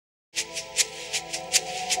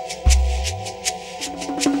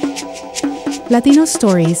Latino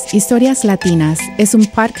Stories, Historias Latinas, es un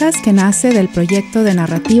podcast que nace del proyecto de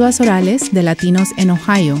narrativas orales de latinos en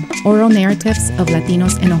Ohio, Oral Narratives of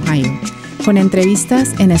Latinos in Ohio, con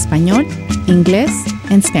entrevistas en español, inglés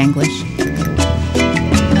y Spanglish.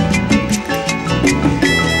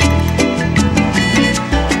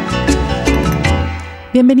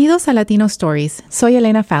 Bienvenidos a Latino Stories. Soy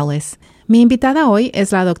Elena Fowles. Mi invitada hoy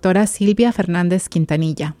es la doctora Silvia Fernández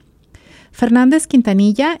Quintanilla. Fernández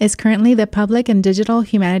Quintanilla is currently the Public and Digital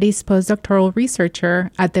Humanities Postdoctoral Researcher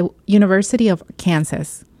at the University of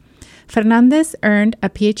Kansas. Fernández earned a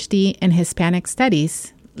PhD in Hispanic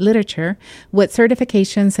Studies, Literature, with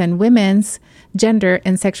certifications in Women's, Gender,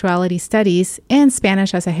 and Sexuality Studies, and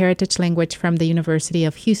Spanish as a Heritage Language from the University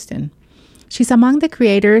of Houston. She's among the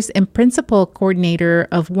creators and principal coordinator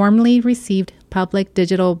of warmly received public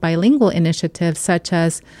digital bilingual initiatives such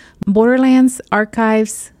as Borderlands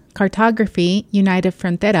Archives, Cartography, United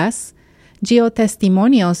Fronteras,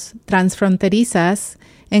 Geotestimonios Transfronterizas,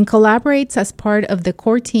 and collaborates as part of the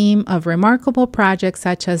core team of remarkable projects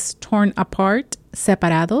such as Torn Apart,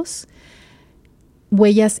 Separados,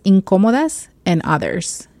 Huellas Incómodas, and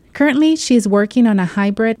others. Currently, she is working on a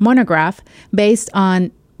hybrid monograph based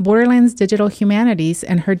on Borderlands Digital Humanities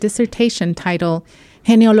and her dissertation titled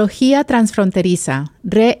Genealogía Transfronteriza,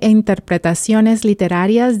 Reinterpretaciones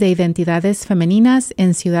Literarias de Identidades Femeninas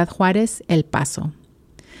en Ciudad Juárez, El Paso.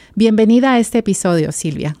 Bienvenida a este episodio,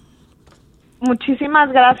 Silvia.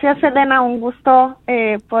 Muchísimas gracias, Elena. Un gusto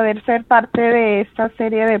poder ser parte de esta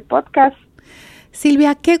serie de podcast.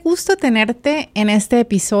 Silvia, qué gusto tenerte en este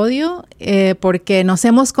episodio porque nos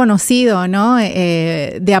hemos conocido, ¿no?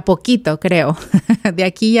 De a poquito, creo, de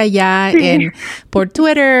aquí y allá, sí. Por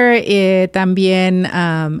Twitter, también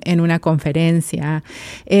en una conferencia.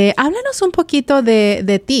 Háblanos un poquito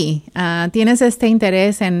de ti. Tienes este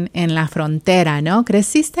interés en la frontera, ¿no?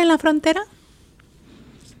 ¿Creciste en la frontera?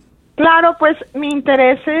 Claro, pues mi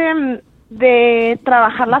interés de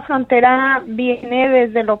trabajar la frontera viene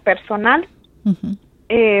desde lo personal. Uh-huh.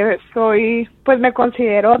 Pues me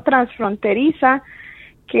considero transfronteriza,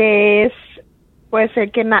 que es pues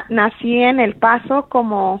el que nací en El Paso,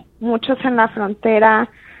 como muchos en la frontera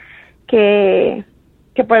que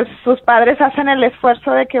pues sus padres hacen el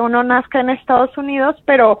esfuerzo de que uno nazca en Estados Unidos,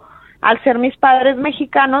 pero al ser mis padres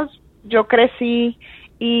mexicanos, yo crecí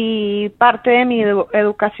y parte de mi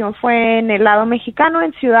educación fue en el lado mexicano,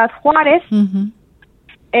 en Ciudad Juárez. Uh-huh.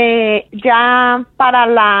 Ya para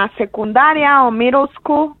la secundaria o middle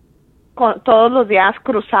school, todos los días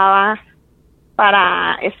cruzaba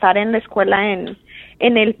para estar en la escuela en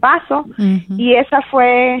El Paso. Uh-huh. Y esa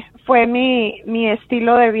fue mi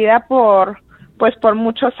estilo de vida por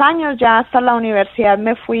muchos años. Ya hasta la universidad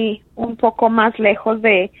me fui un poco más lejos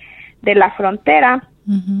de la frontera.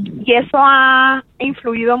 Uh-huh. Y eso ha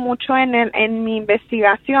influido mucho en mi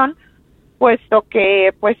investigación, puesto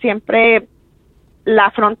que pues siempre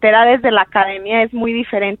la frontera desde la academia es muy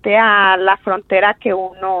diferente a la frontera que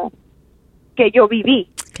yo viví.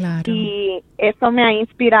 Claro. Y eso me ha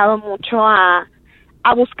inspirado mucho a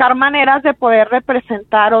buscar maneras de poder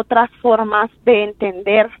representar otras formas de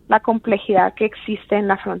entender la complejidad que existe en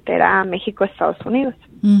la frontera México-Estados Unidos.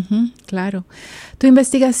 Uh-huh, claro. Tu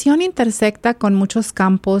investigación intersecta con muchos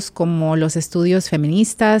campos como los estudios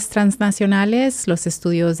feministas transnacionales, los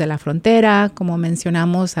estudios de la frontera, como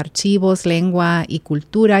mencionamos, archivos, lengua y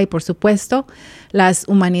cultura y, por supuesto, las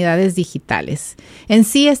humanidades digitales. En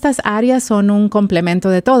sí, estas áreas son un complemento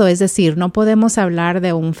de todo, es decir, no podemos hablar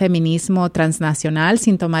de un feminismo transnacional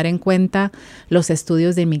sin tomar en cuenta los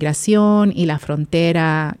estudios de inmigración y la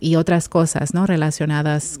frontera y otras cosas, ¿no?,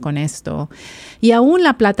 relacionadas con esto. Y aún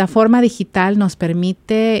la plataforma digital nos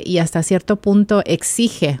permite y hasta cierto punto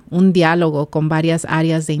exige un diálogo con varias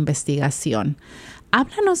áreas de investigación.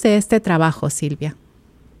 Háblanos de este trabajo, Silvia.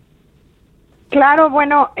 Claro,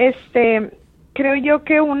 bueno, creo yo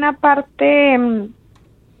que una parte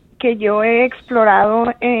que yo he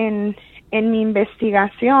explorado en mi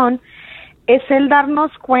investigación es el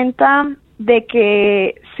darnos cuenta de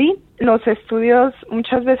que sí, los estudios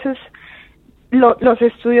muchas veces los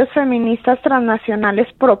estudios feministas transnacionales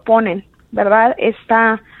proponen, ¿verdad?,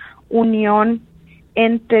 esta unión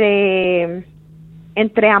entre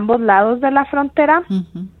ambos lados de la frontera.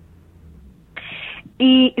 Uh-huh.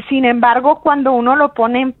 Y sin embargo, cuando uno lo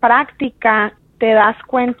pone en práctica, te das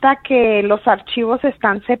cuenta que los archivos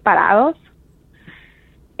están separados,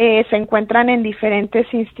 se encuentran en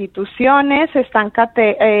diferentes instituciones, están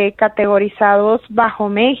categorizados bajo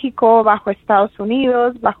México, bajo Estados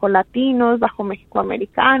Unidos, bajo latinos, bajo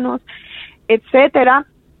mexicoamericanos, etcétera,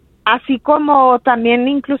 así como también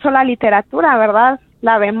incluso la literatura, ¿verdad?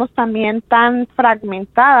 La vemos también tan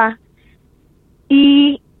fragmentada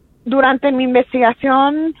Y durante mi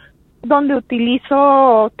investigación, donde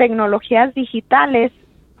utilizo tecnologías digitales,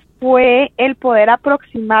 fue el poder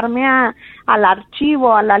aproximarme al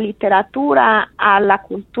archivo, a la literatura, a la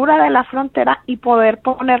cultura de la frontera y poder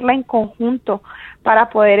ponerla en conjunto para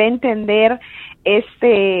poder entender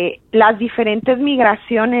las diferentes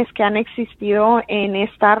migraciones que han existido en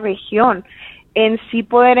esta región, en sí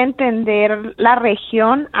poder entender la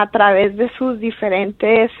región a través de sus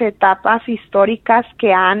diferentes etapas históricas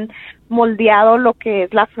que han moldeado lo que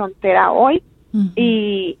es la frontera hoy. Uh-huh.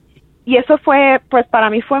 Y eso fue, pues para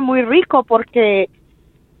mí fue muy rico porque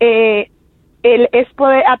es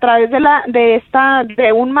poder, a través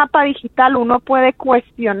de un mapa digital, uno puede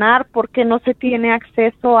cuestionar por qué no se tiene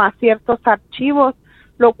acceso a ciertos archivos,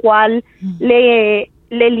 lo cual le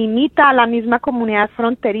limita a la misma comunidad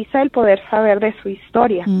fronteriza el poder saber de su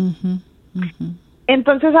historia. Uh-huh. Uh-huh.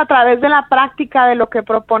 Entonces, a través de la práctica de lo que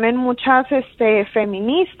proponen muchas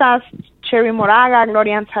feministas, Cherry Moraga,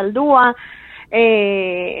 Gloria Anzaldúa,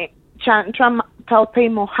 Chantra Taupey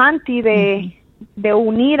Mohanty, de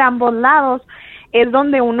unir ambos lados, es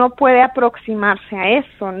donde uno puede aproximarse a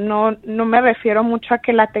eso. No me refiero mucho a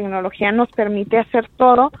que la tecnología nos permite hacer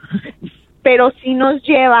todo, pero sí nos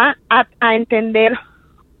lleva a entender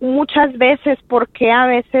muchas veces por qué a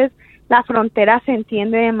veces la frontera se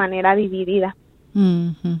entiende de manera dividida.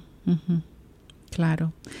 Uh-huh, uh-huh.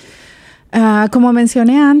 Claro. Como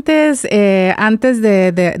mencioné antes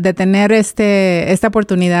de tener esta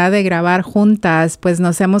oportunidad de grabar juntas, pues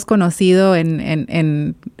nos hemos conocido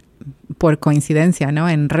por coincidencia, ¿no?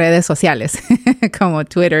 En redes sociales como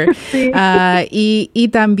Twitter. Sí. Y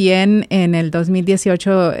también en el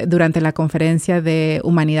 2018 durante la conferencia de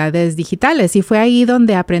Humanidades Digitales. Y fue ahí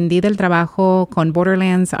donde aprendí del trabajo con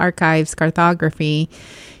Borderlands Archives Cartography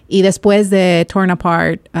y después de Torn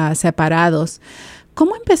Apart, Separados.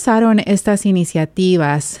 ¿Cómo empezaron estas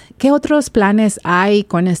iniciativas? ¿Qué otros planes hay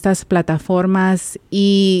con estas plataformas?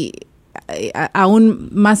 Y aún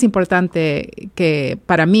más importante que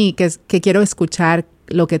para mí, que quiero escuchar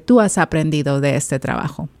lo que tú has aprendido de este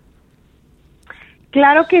trabajo.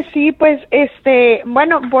 Claro que sí, pues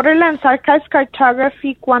Borderlands Archives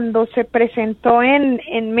Cartography, cuando se presentó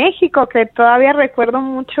en México, que todavía recuerdo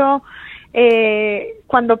mucho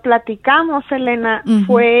cuando platicamos, Elena, uh-huh.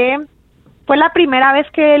 Fue la primera vez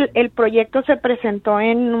que el proyecto se presentó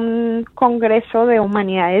en un congreso de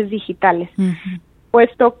humanidades digitales, uh-huh.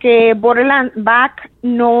 puesto que Borderlands Back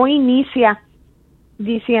no inicia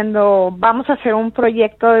diciendo vamos a hacer un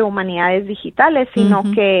proyecto de humanidades digitales, sino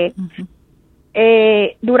uh-huh. que uh-huh.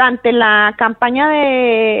 Durante la campaña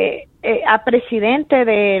a presidente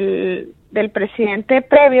del presidente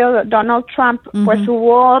previo, Donald Trump, uh-huh. pues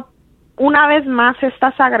hubo una vez más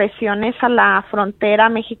estas agresiones a la frontera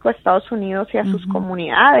México-Estados Unidos y a uh-huh. sus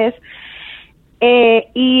comunidades.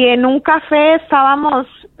 Y en un café estábamos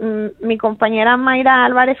mi compañera Mayra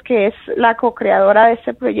Álvarez, que es la co-creadora de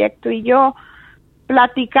este proyecto, y yo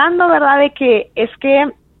platicando, ¿verdad?, de que es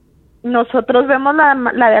que nosotros vemos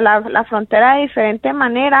la frontera de diferente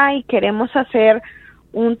manera y queremos hacer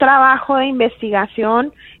un trabajo de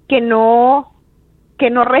investigación que no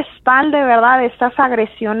respalde, ¿verdad?, estas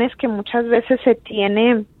agresiones que muchas veces se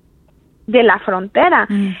tiene de la frontera.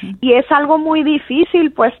 Uh-huh. Y es algo muy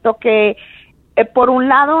difícil, puesto que por un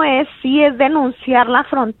lado es denunciar la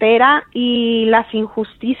frontera y las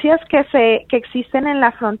injusticias que existen en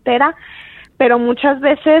la frontera, pero muchas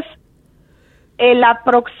veces el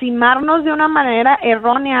aproximarnos de una manera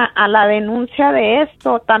errónea a la denuncia de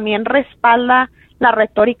esto también respalda la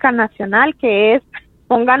retórica nacional, que es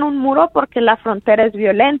pongan un muro porque la frontera es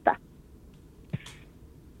violenta.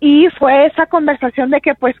 Y fue esa conversación de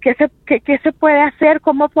que, pues, ¿qué se puede hacer?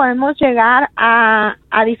 ¿Cómo podemos llegar a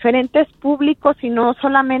diferentes públicos y no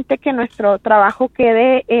solamente que nuestro trabajo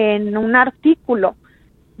quede en un artículo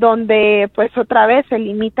donde, pues, otra vez se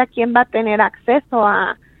limita quién va a tener acceso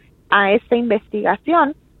a esta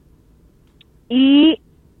investigación? Y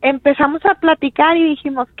empezamos a platicar y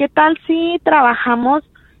dijimos, ¿qué tal si trabajamos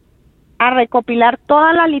a recopilar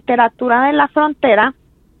toda la literatura de la frontera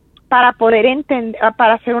para poder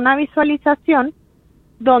para hacer una visualización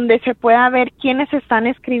donde se pueda ver quiénes están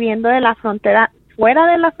escribiendo de la frontera, fuera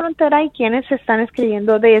de la frontera, y quiénes están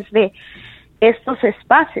escribiendo desde estos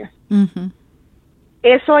espacios? Uh-huh.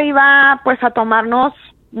 Eso iba, pues, a tomarnos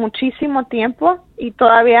muchísimo tiempo, y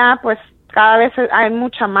todavía, pues, cada vez hay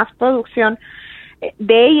mucha más producción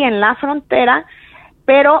de y en la frontera.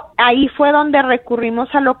 Pero ahí fue donde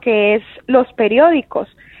recurrimos a lo que es los periódicos.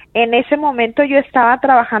 En ese momento yo estaba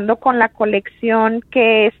trabajando con la colección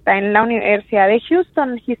que está en la Universidad de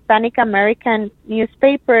Houston, Hispanic American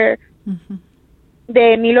Newspaper, uh-huh.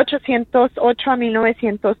 de 1808 a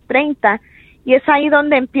 1930, y es ahí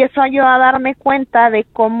donde empiezo yo a darme cuenta de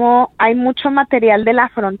cómo hay mucho material de la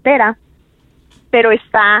frontera, pero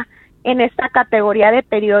está en esta categoría de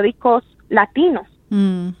periódicos latinos.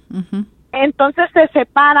 Entonces se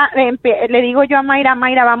separa, le digo yo a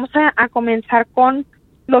Mayra, vamos a comenzar con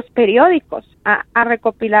los periódicos, a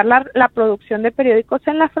recopilar la producción de periódicos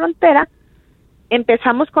en la frontera.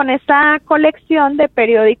 Empezamos con esa colección de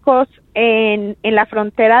periódicos en la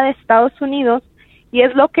frontera de Estados Unidos, y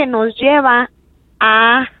es lo que nos lleva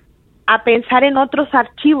a pensar en otros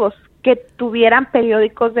archivos que tuvieran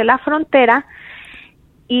periódicos de la frontera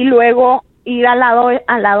y luego ir al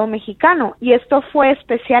lado mexicano. Y esto fue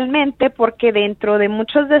especialmente porque dentro de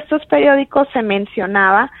muchos de estos periódicos se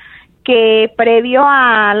mencionaba que previo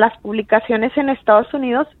a las publicaciones en Estados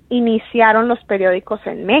Unidos iniciaron los periódicos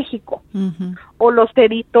en México, o los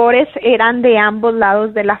editores eran de ambos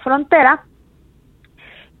lados de la frontera.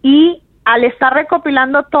 Y al estar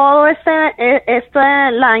recopilando todo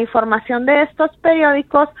la información de estos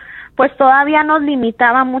periódicos, pues todavía nos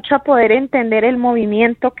limitaba mucho a poder entender el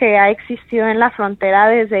movimiento que ha existido en la frontera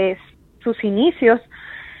desde sus inicios,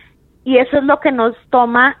 y eso es lo que nos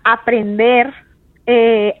toma aprender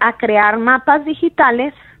a crear mapas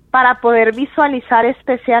digitales para poder visualizar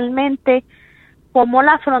especialmente cómo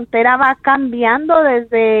la frontera va cambiando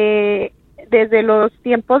desde los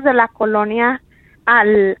tiempos de la colonia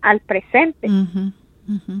al presente.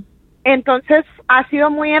 Entonces ha sido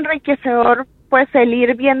muy enriquecedor pues el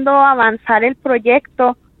ir viendo avanzar el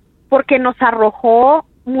proyecto, porque nos arrojó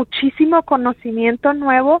muchísimo conocimiento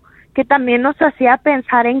nuevo que también nos hacía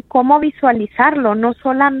pensar en cómo visualizarlo, no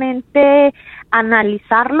solamente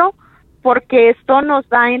analizarlo, porque esto nos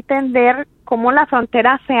da a entender cómo la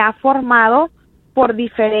frontera se ha formado por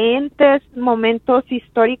diferentes momentos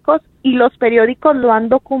históricos y los periódicos lo han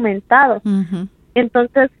documentado.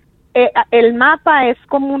 Entonces, el mapa es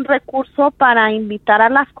como un recurso para invitar a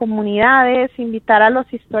las comunidades, invitar a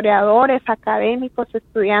los historiadores, académicos,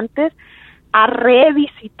 estudiantes a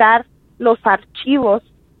revisitar los archivos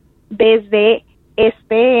desde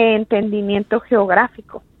este entendimiento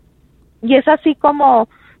geográfico. Y es así como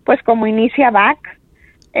inicia BAC,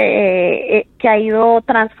 que ha ido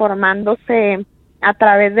transformándose a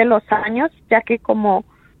través de los años, ya que como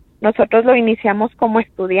nosotros lo iniciamos como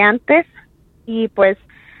estudiantes, y pues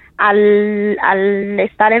al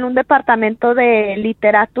estar en un departamento de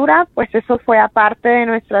literatura, pues eso fue aparte de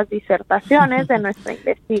nuestras disertaciones, de nuestra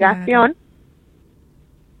investigación.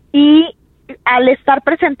 Y al estar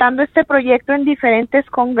presentando este proyecto en diferentes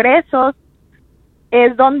congresos,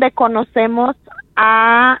 es donde conocemos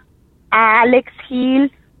a Alex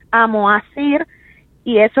Hill, a Moasir,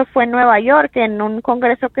 y eso fue en Nueva York, en un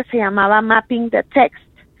congreso que se llamaba Mapping the Text.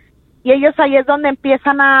 Y ellos ahí es donde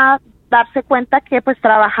empiezan a darse cuenta que pues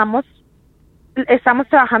estamos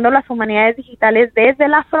trabajando las humanidades digitales desde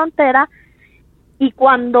la frontera, y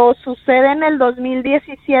cuando sucede en el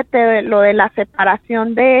 2017 lo de la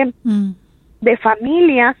separación de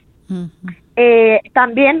familias,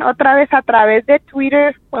 también otra vez a través de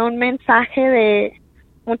Twitter fue un mensaje de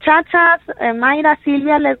muchachas, Mayra,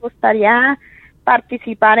 Silvia, les gustaría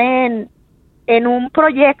participar en un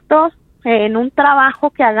proyecto, en un trabajo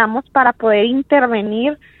que hagamos para poder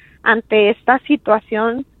intervenir ante esta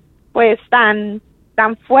situación pues tan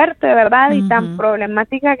fuerte, ¿verdad? Y tan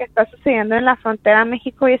problemática que está sucediendo en la frontera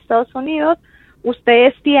México y Estados Unidos.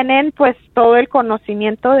 Ustedes tienen pues todo el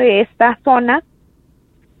conocimiento de esta zona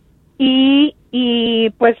y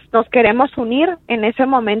pues nos queremos unir. En ese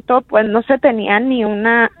momento pues no se tenía ni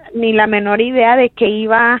la menor idea de qué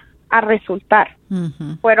iba a resultar.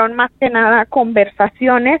 Fueron más que nada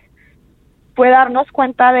conversaciones, fue darnos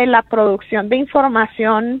cuenta de la producción de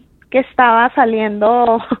información que estaba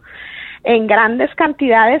saliendo en grandes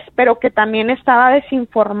cantidades, pero que también estaba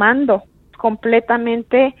desinformando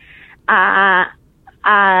completamente a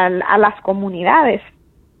las comunidades.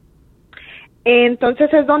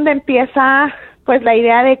 Entonces es donde empieza pues la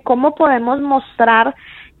idea de cómo podemos mostrar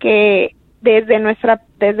que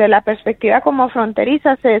desde la perspectiva como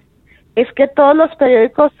fronterizas es que todos los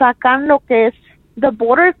periódicos sacan lo que es the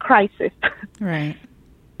border crisis. Right.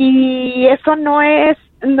 Y eso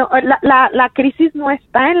la crisis no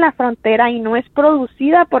está en la frontera y no es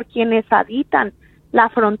producida por quienes habitan la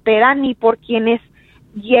frontera ni por quienes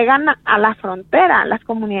llegan a la frontera, las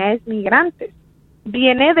comunidades migrantes.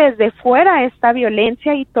 Viene desde fuera esta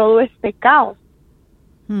violencia y todo este caos.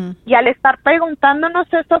 Y al estar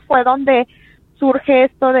preguntándonos esto fue donde surge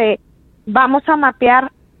esto de vamos a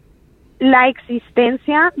mapear la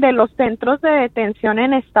existencia de los centros de detención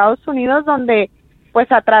en Estados Unidos, donde pues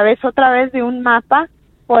a través otra vez de un mapa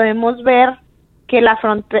podemos ver que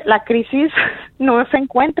la crisis no se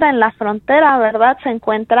encuentra en la frontera, ¿verdad? Se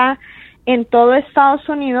encuentra en todo Estados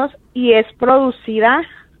Unidos y es producida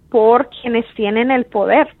por quienes tienen el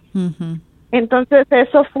poder. Entonces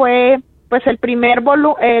eso fue pues el primer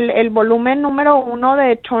el volumen número 1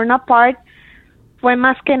 de Torn Apart, fue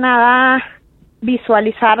más que nada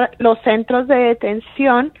visualizar los centros de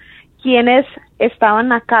detención, quienes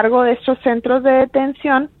estaban a cargo de estos centros de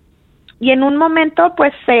detención, y en un momento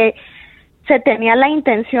pues se tenía la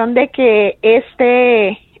intención de que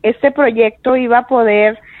este proyecto iba a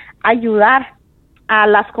poder ayudar a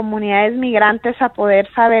las comunidades migrantes a poder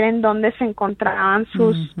saber en dónde se encontraban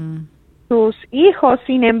sus hijos.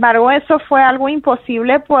 Sin embargo, eso fue algo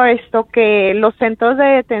imposible, puesto que los centros de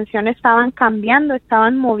detención estaban cambiando,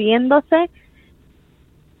 estaban moviéndose,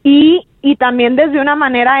 y también desde una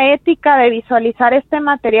manera ética de visualizar este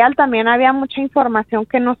material también había mucha información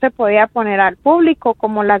que no se podía poner al público,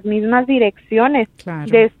 como las mismas direcciones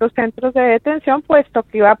de estos centros de detención, puesto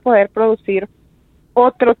que iba a poder producir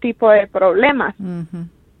otro tipo de problemas.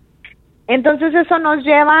 Entonces eso nos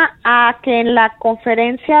lleva a que en la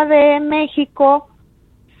conferencia de México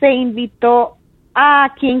se invitó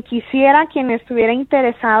a quien quisiera, quien estuviera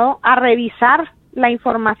interesado, a revisar la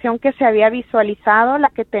información que se había visualizado, la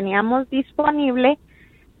que teníamos disponible,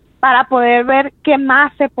 para poder ver qué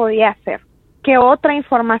más se podía hacer, qué otra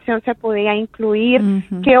información se podía incluir,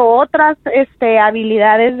 qué otras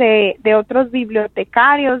habilidades de otros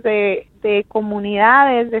bibliotecarios, de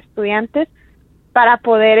comunidades, de estudiantes, para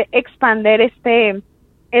poder expandir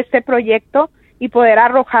este proyecto y poder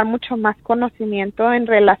arrojar mucho más conocimiento en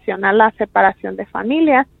relación a la separación de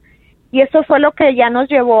familias. Y eso fue lo que ya nos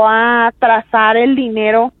llevó a trazar el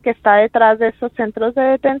dinero que está detrás de esos centros de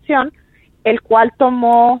detención, el cual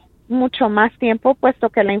tomó mucho más tiempo, puesto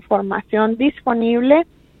que la información disponible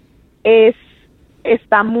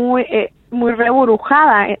está muy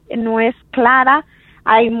reburujada, no es clara,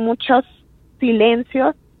 hay muchos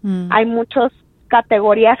silencios, hay muchas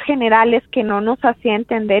categorías generales que no nos hacía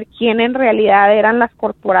entender quién en realidad eran las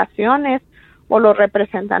corporaciones o los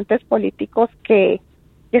representantes políticos que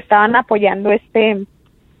estaban apoyando este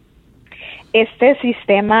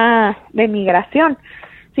sistema de migración.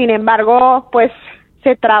 Sin embargo, pues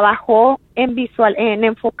se trabajó en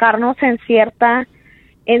enfocarnos en ciertas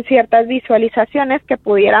visualizaciones que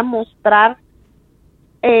pudieran mostrar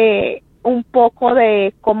un poco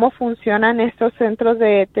de cómo funcionan estos centros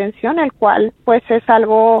de detención, el cual pues es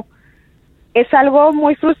algo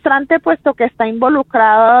muy frustrante, puesto que está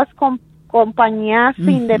involucradas con compañías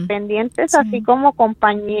independientes, así como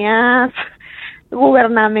compañías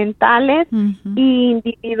gubernamentales, y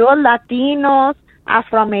individuos latinos,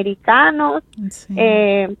 afroamericanos,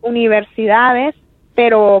 universidades,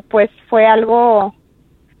 pero pues fue algo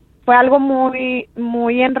muy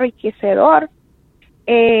muy enriquecedor.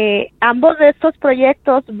 Ambos de estos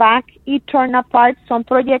proyectos, Back y Torn Apart, son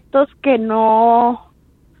proyectos que no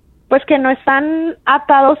están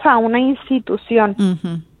atados a una institución,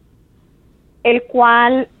 el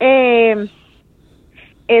cual es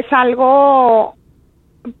algo,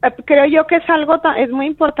 creo yo que es muy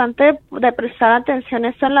importante de prestar atención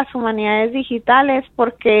esto en las humanidades digitales,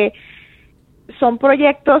 porque son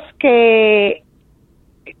proyectos que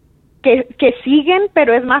siguen,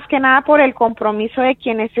 pero es más que nada por el compromiso de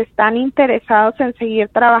quienes están interesados en seguir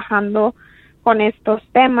trabajando con estos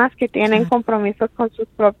temas, que tienen compromisos con sus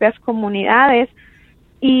propias comunidades,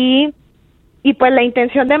 y pues la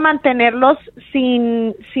intención de mantenerlos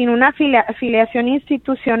sin una afiliación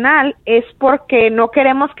institucional es porque no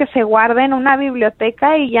queremos que se guarde en una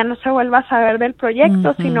biblioteca y ya no se vuelva a saber del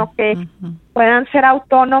proyecto, sino que puedan ser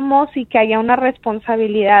autónomos y que haya una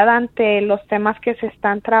responsabilidad ante los temas que se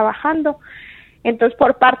están trabajando. Entonces,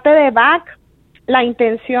 por parte de BAC, la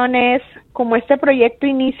intención es, como este proyecto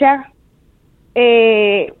inicia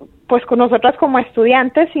pues con nosotras como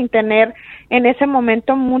estudiantes, sin tener en ese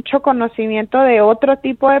momento mucho conocimiento de otro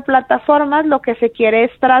tipo de plataformas, lo que se quiere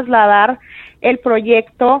es trasladar el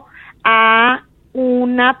proyecto a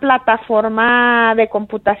una plataforma de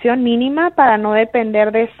computación mínima para no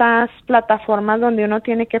depender de esas plataformas donde uno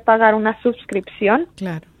tiene que pagar una suscripción.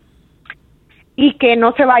 Claro. Y que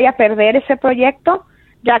no se vaya a perder ese proyecto,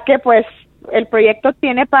 ya que pues el proyecto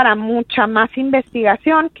tiene para mucha más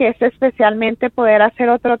investigación, que es especialmente poder hacer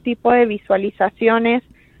otro tipo de visualizaciones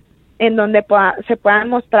en donde se puedan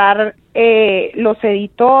mostrar los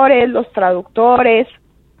editores, los traductores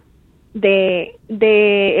de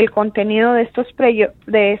el contenido de estos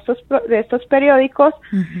periódicos,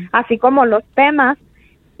 así como los temas.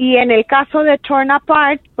 Y en el caso de Torn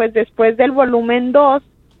Apart, pues después del volumen 2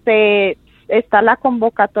 está la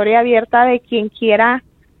convocatoria abierta de quien quiera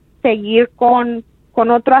seguir con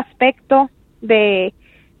otro aspecto de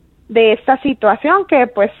esta situación que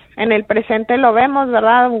pues en el presente lo vemos,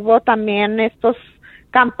 ¿verdad? Hubo también estos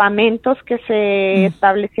campamentos que se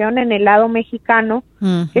establecieron en el lado mexicano,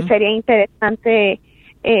 que sería interesante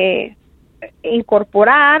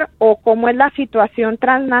incorporar, o cómo es la situación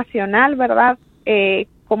transnacional, ¿verdad?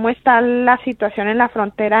 Cómo está la situación en la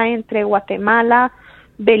frontera entre Guatemala,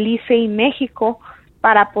 Belice y México,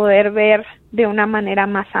 para poder ver de una manera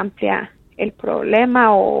más amplia el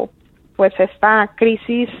problema o pues esta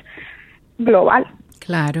crisis global.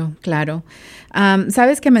 Claro, claro.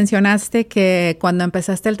 Sabes que mencionaste que cuando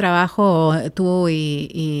empezaste el trabajo, tú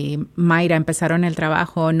y Mayra empezaron el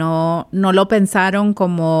trabajo, no lo pensaron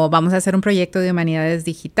como vamos a hacer un proyecto de humanidades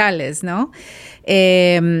digitales, ¿no?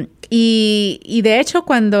 Y de hecho,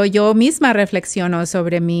 cuando yo misma reflexiono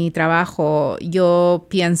sobre mi trabajo, yo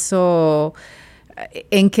pienso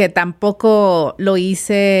en que tampoco lo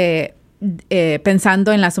hice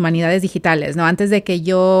pensando en las humanidades digitales, ¿no? Antes de que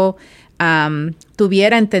yo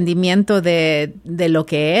tuviera entendimiento de lo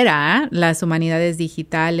que eran las humanidades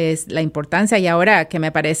digitales, la importancia, y ahora que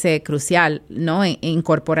me parece crucial, ¿no?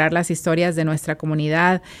 Incorporar las historias de nuestra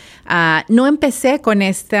comunidad. No empecé con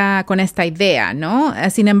esta idea, ¿no?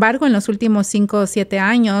 Sin embargo, en los últimos 5 o 7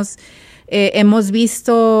 años, hemos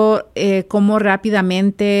visto cómo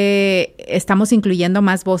rápidamente estamos incluyendo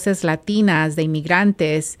más voces latinas de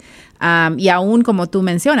inmigrantes, y aún, como tú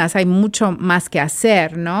mencionas, hay mucho más que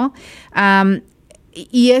hacer, ¿no?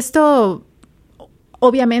 Y esto,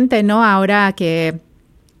 obviamente, ¿no? Ahora que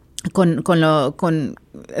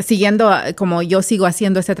siguiendo como yo sigo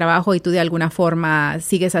haciendo este trabajo y tú de alguna forma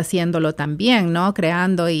sigues haciéndolo también, ¿no?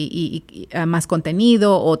 Creando y más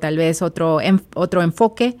contenido, o tal vez otro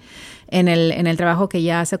enfoque en el trabajo que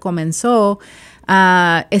ya se comenzó.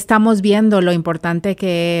 Estamos viendo lo importante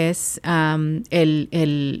que es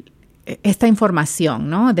esta información,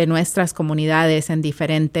 ¿no? De nuestras comunidades en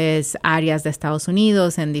diferentes áreas de Estados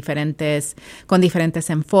Unidos, con diferentes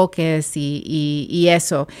enfoques y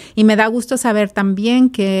eso. Y me da gusto saber también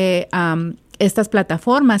que estas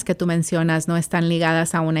plataformas que tú mencionas no están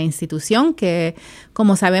ligadas a una institución que,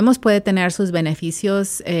 como sabemos, puede tener sus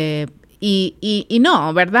beneficios y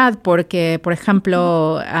no, ¿verdad? Porque, por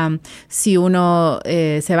ejemplo, si uno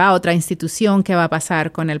se va a otra institución, ¿qué va a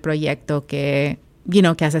pasar con el proyecto que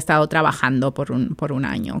has estado trabajando por un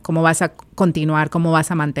año? ¿Cómo vas a continuar? ¿Cómo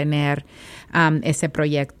vas a mantener ese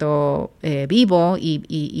proyecto vivo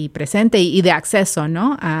y presente y de acceso,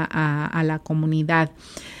 ¿no? a la comunidad?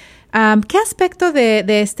 ¿Qué aspecto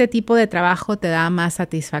de este tipo de trabajo te da más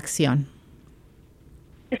satisfacción?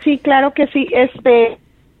 Sí, claro que sí.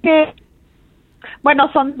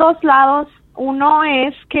 Bueno, son dos lados. Uno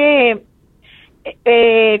es que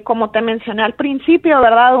como te mencioné al principio,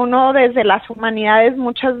 ¿verdad? Uno desde las humanidades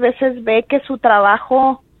muchas veces ve que su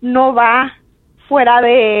trabajo no va fuera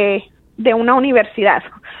de una universidad,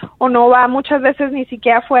 o no va muchas veces ni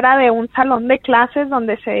siquiera fuera de un salón de clases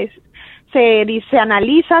donde se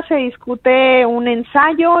analiza, se discute un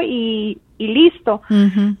ensayo y listo.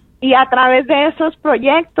 Uh-huh. Y a través de esos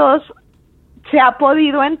proyectos se ha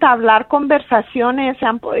podido entablar conversaciones, se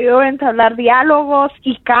han podido entablar diálogos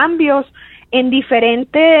y cambios en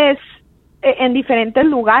diferentes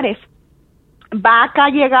lugares. VAC ha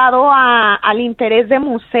llegado al interés de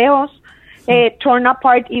museos, Torn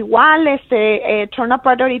Apart igual, Torn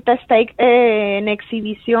Apart ahorita está en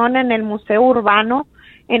exhibición en el Museo Urbano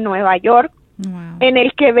en Nueva York, wow, en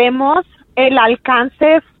el que vemos el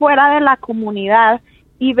alcance fuera de la comunidad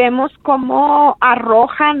y vemos cómo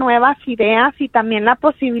arroja nuevas ideas y también la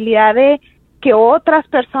posibilidad de que otras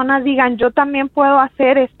personas digan, yo también puedo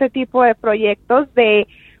hacer este tipo de proyectos de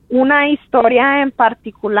una historia en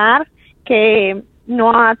particular que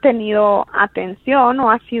no ha tenido atención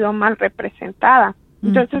o ha sido mal representada.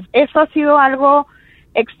 Entonces, eso ha sido algo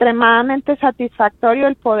extremadamente satisfactorio,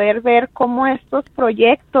 el poder ver cómo estos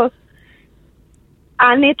proyectos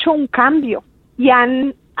han hecho un cambio y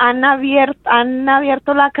han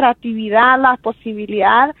abierto la creatividad, la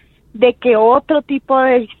posibilidad de que otro tipo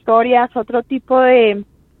de historias, otro tipo de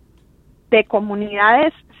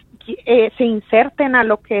comunidades se inserten a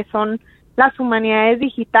lo que son las humanidades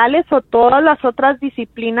digitales o todas las otras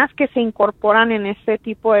disciplinas que se incorporan en este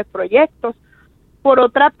tipo de proyectos. Por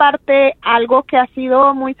otra parte, algo que ha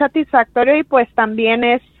sido muy satisfactorio y pues también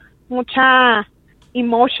es mucha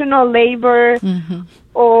emotional labor, uh-huh,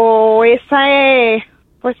 o esa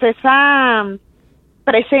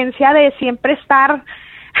presencia de siempre estar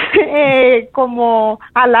como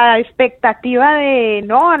a la expectativa de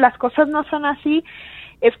no, las cosas no son así.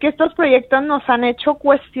 Es que estos proyectos nos han hecho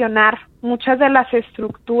cuestionar muchas de las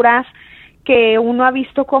estructuras que uno ha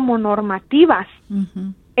visto como normativas.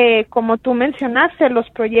 Como tú mencionaste, los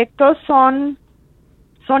proyectos son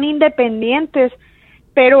independientes,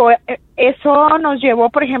 pero eso nos llevó,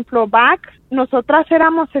 por ejemplo, BAC, nosotras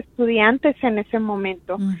éramos estudiantes en ese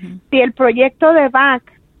momento. Si el proyecto de BAC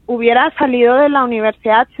hubiera salido de la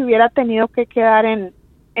universidad, se hubiera tenido que quedar en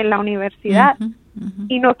la universidad.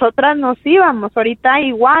 Y nosotras nos íbamos. Ahorita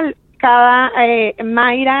igual,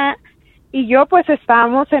 Mayra y yo pues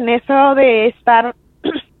estábamos en eso de estar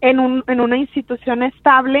en una institución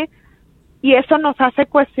estable, y eso nos hace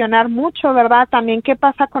cuestionar mucho, ¿verdad? También qué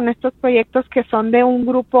pasa con estos proyectos que son de un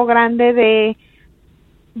grupo grande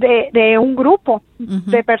de un grupo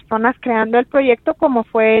de personas creando el proyecto, como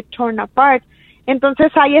fue Torn Apart.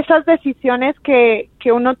 Entonces hay esas decisiones que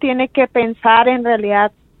uno tiene que pensar en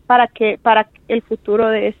realidad para el futuro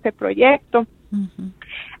de este proyecto.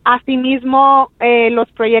 Asimismo,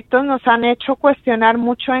 los proyectos nos han hecho cuestionar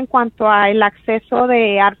mucho en cuanto al acceso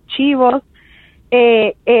de archivos,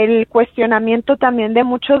 el cuestionamiento también de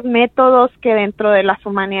muchos métodos que dentro de las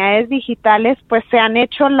humanidades digitales pues se han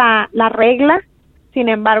hecho la regla. Sin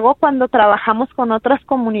embargo, cuando trabajamos con otras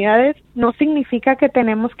comunidades, no significa que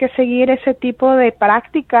tenemos que seguir ese tipo de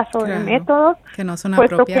prácticas o de métodos, que no son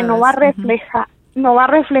puesto que no va a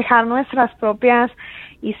reflejar nuestras propias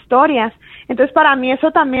historias. Entonces, para mí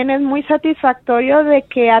eso también es muy satisfactorio, de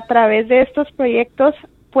que a través de estos proyectos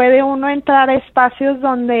puede uno entrar a espacios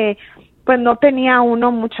donde pues no tenía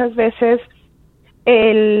uno muchas veces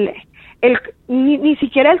ni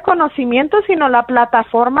siquiera el conocimiento, sino la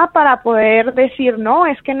plataforma para poder decir, no,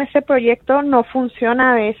 es que en ese proyecto no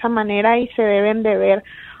funciona de esa manera y se deben de ver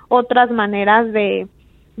otras maneras de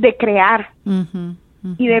crear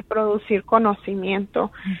y de producir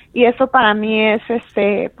conocimiento. Y eso para mí es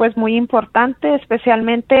pues muy importante,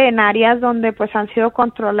 especialmente en áreas donde pues han sido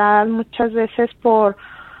controladas muchas veces por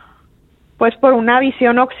una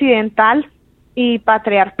visión occidental y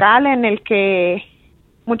patriarcal, en el que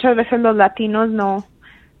muchas veces los latinos no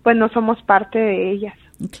somos parte de ellas.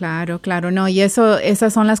 Claro, no, y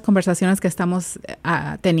esas son las conversaciones que estamos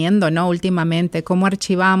teniendo, ¿no? Últimamente, cómo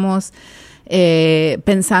archivamos,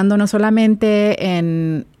 pensando no solamente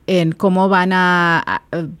en cómo van a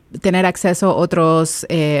tener acceso otros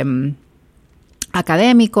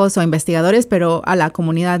académicos o investigadores, pero a la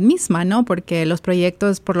comunidad misma, ¿no? Porque los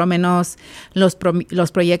proyectos, por lo menos los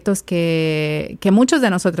proyectos que muchos de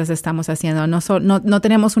nosotros estamos haciendo, no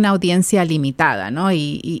tenemos una audiencia limitada, ¿no?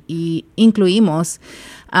 Y incluimos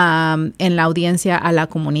en la audiencia a la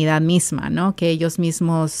comunidad misma, ¿no? Que ellos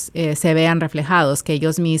mismos se vean reflejados, que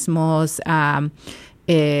ellos mismos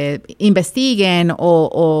investiguen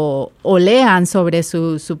o lean sobre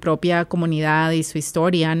su propia comunidad y su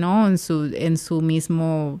historia, ¿no? En su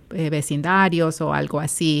mismo vecindarios o algo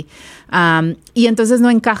así. Y entonces no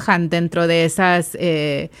encajan dentro de esas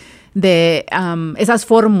esas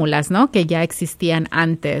fórmulas, ¿no? Que ya existían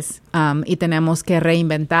antes, y tenemos que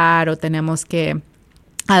reinventar o tenemos que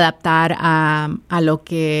adaptar a lo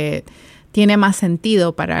que tiene más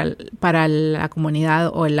sentido para la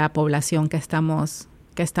comunidad o la población que estamos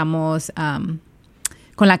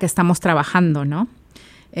con la que estamos trabajando, ¿no?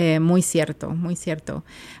 Muy cierto.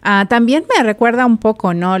 También me recuerda un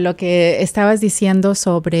poco, ¿no? Lo que estabas diciendo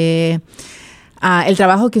sobre el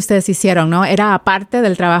trabajo que ustedes hicieron, ¿no? Era aparte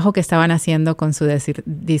del trabajo que estaban haciendo con su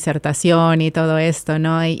disertación y todo esto,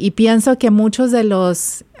 ¿no? Y pienso que muchos de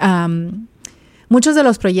los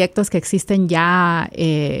proyectos que existen ya,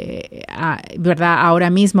 ¿verdad?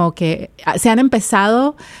 Ahora mismo, que se han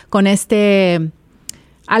empezado con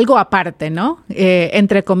algo aparte, ¿no?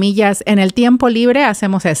 Entre comillas, en el tiempo libre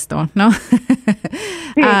hacemos esto, ¿no?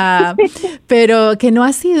 Pero que no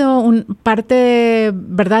ha sido parte,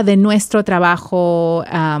 ¿verdad?, de nuestro trabajo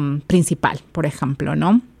principal, por ejemplo,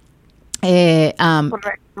 ¿no?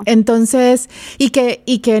 Correcto. Entonces, y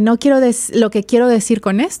que no lo que quiero decir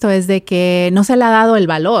con esto es de que no se le ha dado el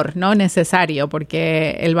valor, ¿no?, necesario,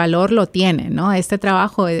 porque el valor lo tiene, ¿no? Este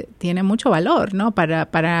trabajo tiene mucho valor, ¿no?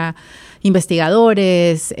 Para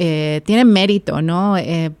investigadores, tiene mérito, ¿no?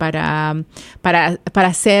 Para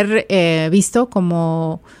ser visto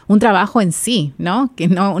como un trabajo en sí, ¿no? Que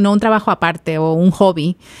no un trabajo aparte o un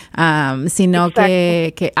hobby, sino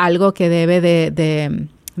que algo que debe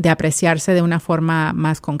de apreciarse de una forma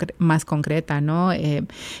más concreta, ¿no?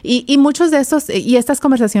 Y muchos de estos, y estas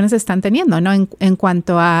conversaciones se están teniendo, ¿no? En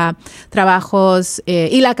cuanto a trabajos,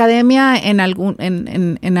 y la academia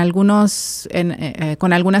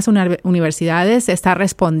con algunas universidades está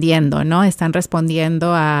respondiendo, ¿no? Están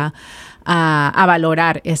respondiendo a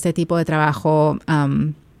valorar este tipo de trabajo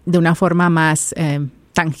de una forma más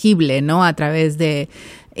tangible, ¿no? A través de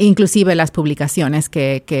inclusive las publicaciones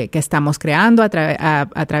que estamos creando a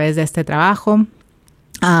través de este trabajo.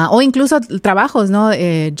 O incluso trabajos, ¿no?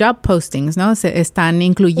 Job postings, ¿no? Se están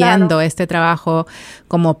incluyendo este trabajo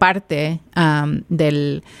como parte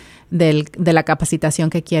de la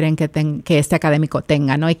capacitación que quieren que este académico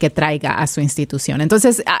tenga, ¿no? Y que traiga a su institución.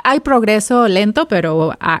 Entonces, hay progreso lento,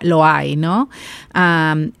 pero lo hay, ¿no?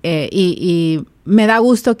 Y me da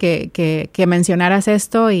gusto que mencionaras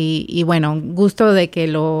esto y bueno, gusto de que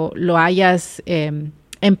lo hayas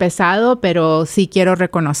empezado, pero sí quiero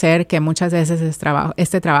reconocer que muchas veces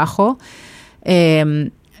este trabajo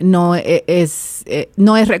no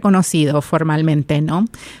es reconocido formalmente, ¿no?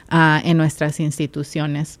 En nuestras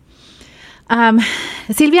instituciones.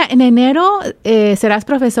 Silvia, en enero serás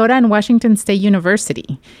profesora en Washington State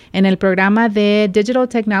University en el programa de Digital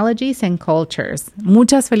Technologies and Cultures.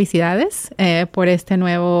 Muchas felicidades por este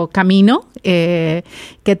nuevo camino que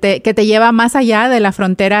te lleva más allá de la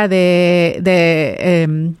frontera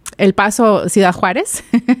de El Paso, Ciudad Juárez.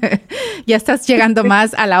 Ya estás llegando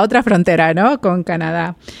más a la otra frontera, ¿no? Con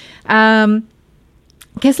Canadá.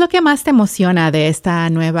 ¿Qué es lo que más te emociona de esta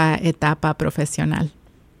nueva etapa profesional?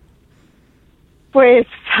 Pues,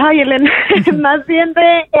 ay, Elena, más bien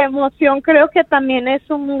de emoción, creo que también es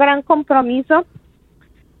un gran compromiso,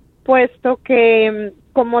 puesto que,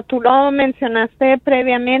 como tú lo mencionaste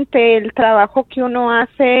previamente, el trabajo que uno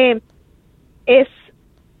hace es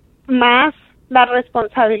más las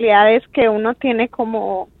responsabilidades que uno tiene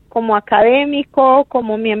como académico,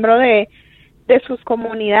 como miembro de sus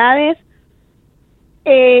comunidades.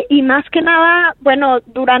 Y más que nada, bueno,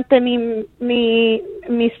 durante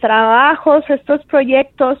mis trabajos, estos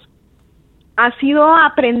proyectos, ha sido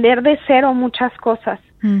aprender de cero muchas cosas.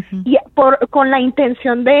 Uh-huh. Y con la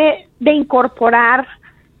intención de incorporar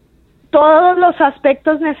todos los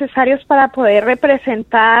aspectos necesarios para poder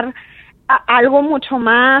representar algo mucho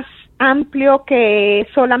más amplio que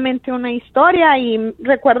solamente una historia. Y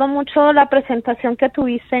recuerdo mucho la presentación que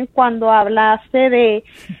tuviste cuando hablaste de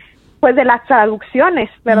las traducciones,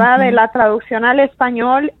 ¿verdad? Uh-huh. De la traducción al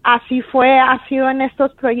español. Ha sido en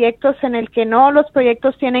estos proyectos en el que los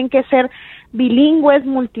proyectos tienen que ser bilingües,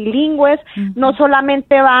 multilingües. Uh-huh. No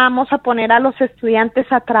solamente vamos a poner a los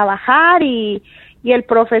estudiantes a trabajar y el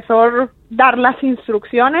profesor dar las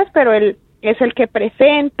instrucciones, pero él es el que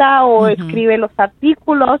presenta o uh-huh. escribe los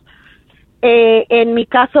artículos. En mi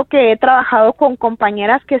caso, que he trabajado con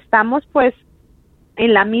compañeras que estamos, pues,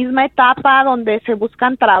 en la misma etapa donde se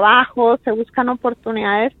buscan trabajos, se buscan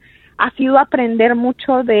oportunidades, ha sido aprender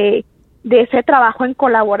mucho de ese trabajo en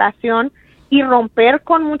colaboración y romper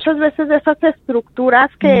con muchas veces esas estructuras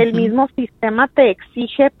que uh-huh. el mismo sistema te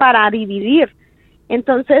exige para dividir.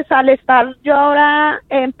 Entonces, al estar yo ahora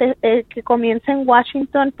que comienza en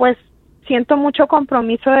Washington, pues siento mucho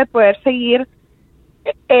compromiso de poder seguir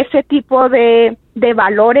ese tipo de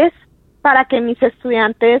valores para que mis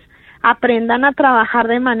estudiantes aprendan a trabajar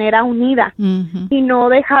de manera unida uh-huh. y no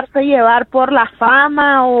dejarse llevar por la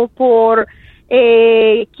fama o por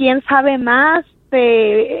quién sabe más,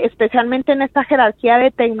 especialmente en esta jerarquía de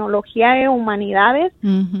tecnología e humanidades,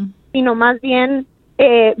 uh-huh. sino más bien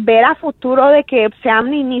ver a futuro de que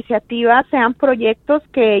sean iniciativas, sean proyectos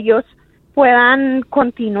que ellos puedan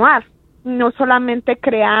continuar, no solamente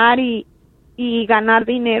crear y ganar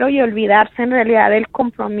dinero y olvidarse en realidad del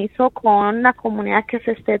compromiso con la comunidad que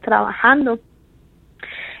se esté trabajando.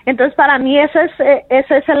 Entonces, para mí ese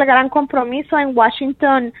es el gran compromiso. En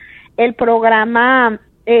Washington el programa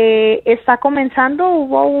está comenzando.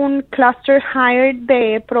 Hubo un cluster hire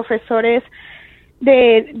de profesores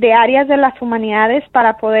de áreas de las humanidades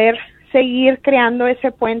para poder seguir creando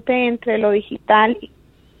ese puente entre lo digital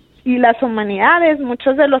y las humanidades.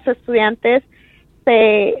 Muchos de los estudiantes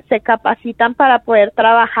se capacitan para poder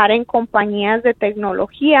trabajar en compañías de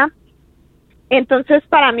tecnología. Entonces,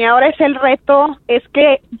 para mí ahora el reto es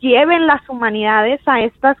que lleven las humanidades a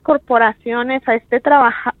estas corporaciones, a este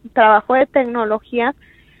trabajo de tecnología,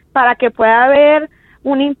 para que pueda haber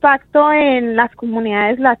un impacto en las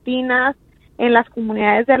comunidades latinas, en las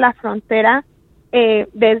comunidades de la frontera,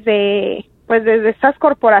 desde estas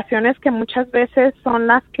corporaciones que muchas veces son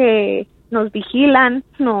las que nos vigilan,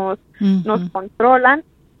 nos controlan.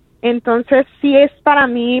 Entonces sí es para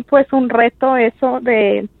mí pues un reto eso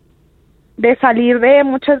de salir de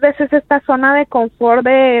muchas veces esta zona de confort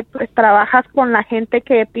de pues trabajas con la gente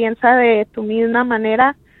que piensa de tu misma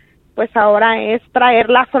manera, pues ahora es traer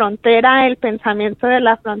la frontera, el pensamiento de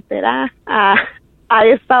la frontera a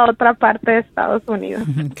esta otra parte de Estados Unidos.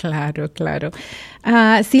 Claro.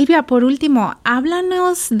 Silvia, por último,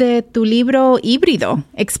 háblanos de tu libro híbrido.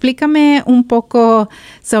 Explícame un poco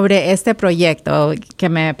sobre este proyecto que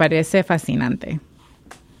me parece fascinante.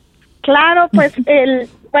 Claro, pues el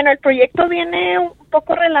proyecto viene un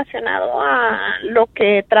poco relacionado a lo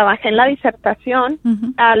que trabajé en la disertación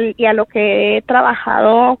y a lo que he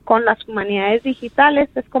trabajado con las humanidades digitales.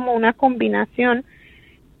 Es como una combinación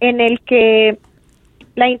en el que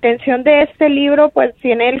la intención de este libro pues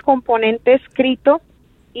tiene el componente escrito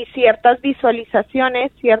y ciertas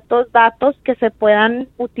visualizaciones, ciertos datos que se puedan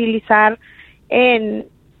utilizar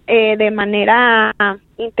de manera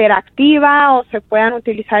interactiva o se puedan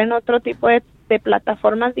utilizar en otro tipo de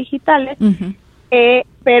plataformas digitales,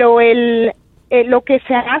 pero lo que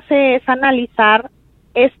se hace es analizar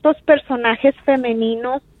estos personajes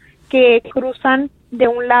femeninos que cruzan de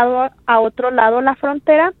un lado a otro lado la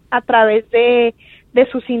frontera a través de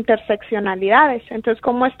sus interseccionalidades. Entonces,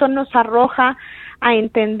 cómo esto nos arroja a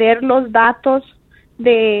entender los datos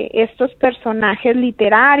de estos personajes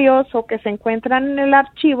literarios o que se encuentran en el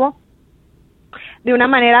archivo de una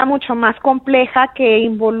manera mucho más compleja que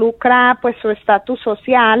involucra pues su estatus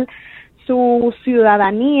social, su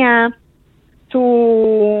ciudadanía,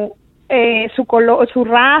 su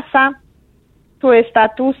raza, su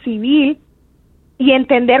estatus civil, y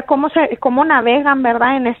entender cómo navegan,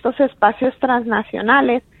 ¿verdad?, en estos espacios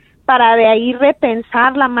transnacionales, para de ahí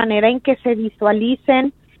repensar la manera en que se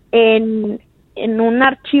visualicen en un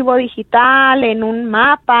archivo digital, en un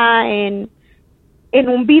mapa, en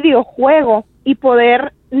un videojuego, y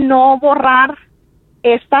poder no borrar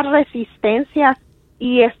estas resistencias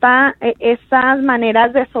y estas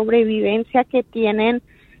maneras de sobrevivencia que tienen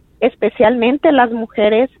especialmente las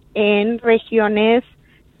mujeres en regiones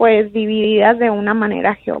pues divididas de una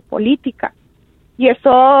manera geopolítica. Y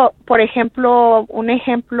eso, por ejemplo, un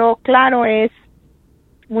ejemplo claro es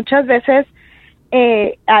muchas veces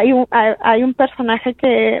hay un personaje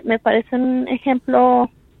que me parece un ejemplo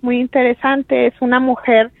muy interesante. Es una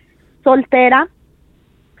mujer soltera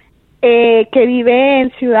que vive en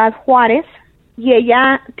Ciudad Juárez, y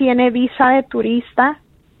ella tiene visa de turista,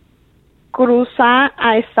 cruza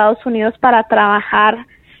a Estados Unidos para trabajar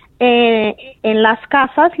en las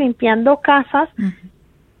casas, limpiando casas.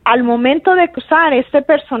 Al momento de cruzar, este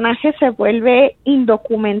personaje se vuelve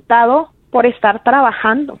indocumentado por estar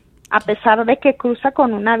trabajando, a pesar de que cruza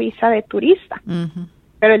con una visa de turista.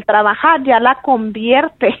 Pero el trabajar ya la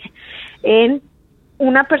convierte en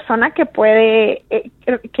una persona que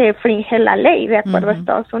que infringe la ley de acuerdo a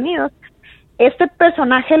Estados Unidos. Este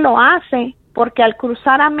personaje lo hace porque al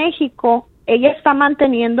cruzar a México, ella está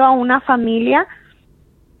manteniendo a una familia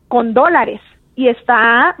con dólares y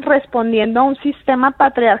está respondiendo a un sistema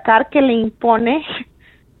patriarcal que le impone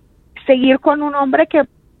seguir con un hombre que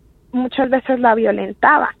muchas veces la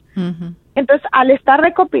violentaba. Entonces, al estar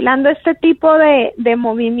recopilando este tipo de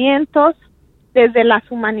movimientos desde las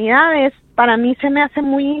humanidades, para mí se me hace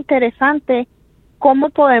muy interesante cómo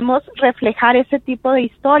podemos reflejar ese tipo de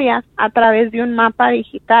historias a través de un mapa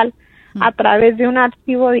digital, a través de un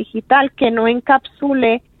archivo digital que no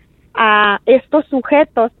encapsule a estos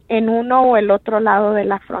sujetos en uno o el otro lado de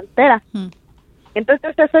la frontera.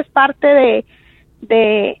 Entonces, eso es parte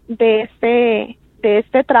de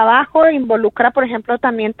este trabajo. Involucra, por ejemplo,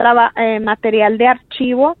 también material de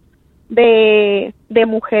archivo de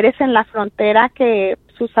mujeres en la frontera, que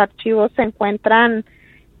sus archivos se encuentran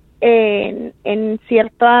en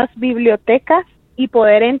ciertas bibliotecas, y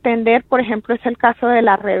poder entender, por ejemplo, es el caso de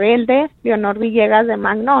la rebelde Leonor Villegas de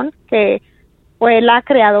Magnon, que fue la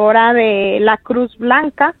creadora de la Cruz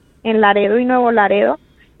Blanca en Laredo y Nuevo Laredo,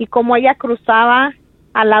 y cómo ella cruzaba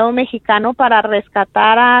al lado mexicano para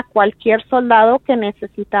rescatar a cualquier soldado que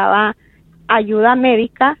necesitaba ayuda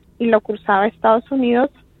médica, y lo cruzaba a Estados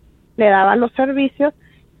Unidos, le daba los servicios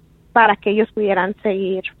para que ellos pudieran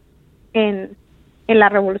seguir en la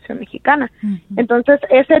Revolución Mexicana. Entonces,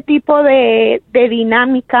 ese tipo de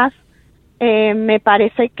dinámicas me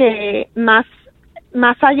parece que más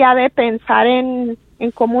allá de pensar en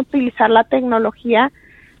cómo utilizar la tecnología,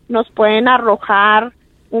 nos pueden arrojar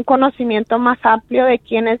un conocimiento más amplio de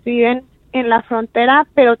quienes viven en la frontera,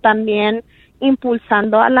 pero también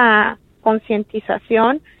impulsando a la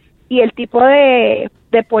concientización y el tipo de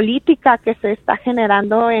política que se está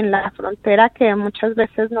generando en la frontera, que muchas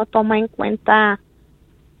veces no toma en cuenta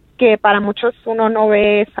que para muchos uno no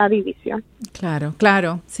ve esa división.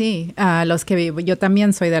 Claro, sí. Los que vivo, yo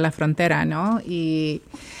también soy de la frontera, ¿no? Y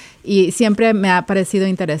siempre me ha parecido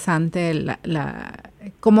interesante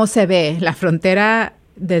cómo se ve la frontera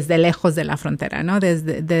desde lejos de la frontera, ¿no?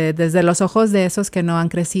 Desde los ojos de esos que no han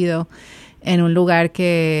crecido en un lugar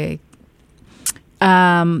que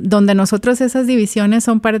donde nosotros esas divisiones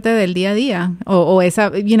son parte del día a día, o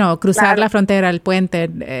esa, cruzar la frontera, el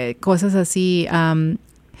puente, cosas así.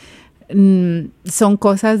 son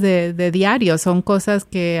cosas de diario, son cosas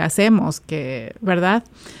que hacemos, que, ¿verdad?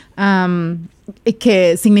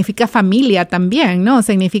 Que significa familia también, ¿no?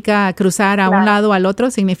 Significa cruzar a un lado al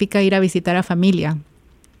otro, significa ir a visitar a familia.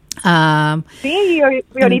 Sí, y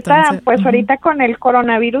ahorita, entonces, pues ahorita con el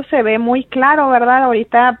coronavirus se ve muy claro, ¿verdad?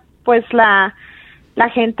 Ahorita, pues la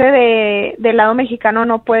gente del lado mexicano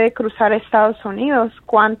no puede cruzar a Estados Unidos.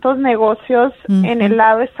 ¿Cuántos negocios en el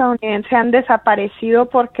lado estadounidense han desaparecido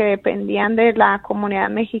porque dependían de la comunidad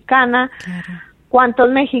mexicana? Claro. ¿Cuántos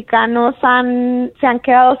mexicanos se han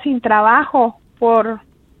quedado sin trabajo por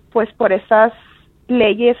esas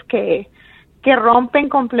leyes que rompen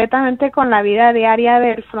completamente con la vida diaria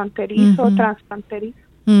del fronterizo, transfronterizo?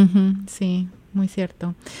 Sí, muy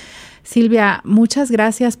cierto. Silvia, muchas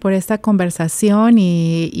gracias por esta conversación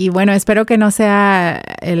y bueno, espero que no sea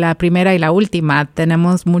la primera y la última.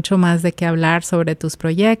 Tenemos mucho más de qué hablar sobre tus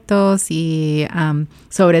proyectos y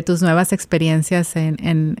sobre tus nuevas experiencias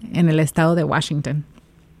en el estado de Washington.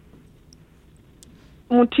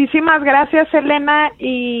 Muchísimas gracias, Elena,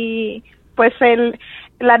 y pues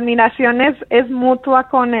la admiración es mutua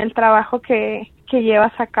con el trabajo que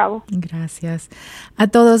llevas a cabo. Gracias. A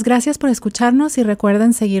todos, gracias por escucharnos y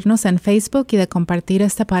recuerden seguirnos en Facebook y de compartir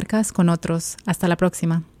este podcast con otros. Hasta la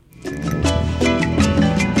próxima.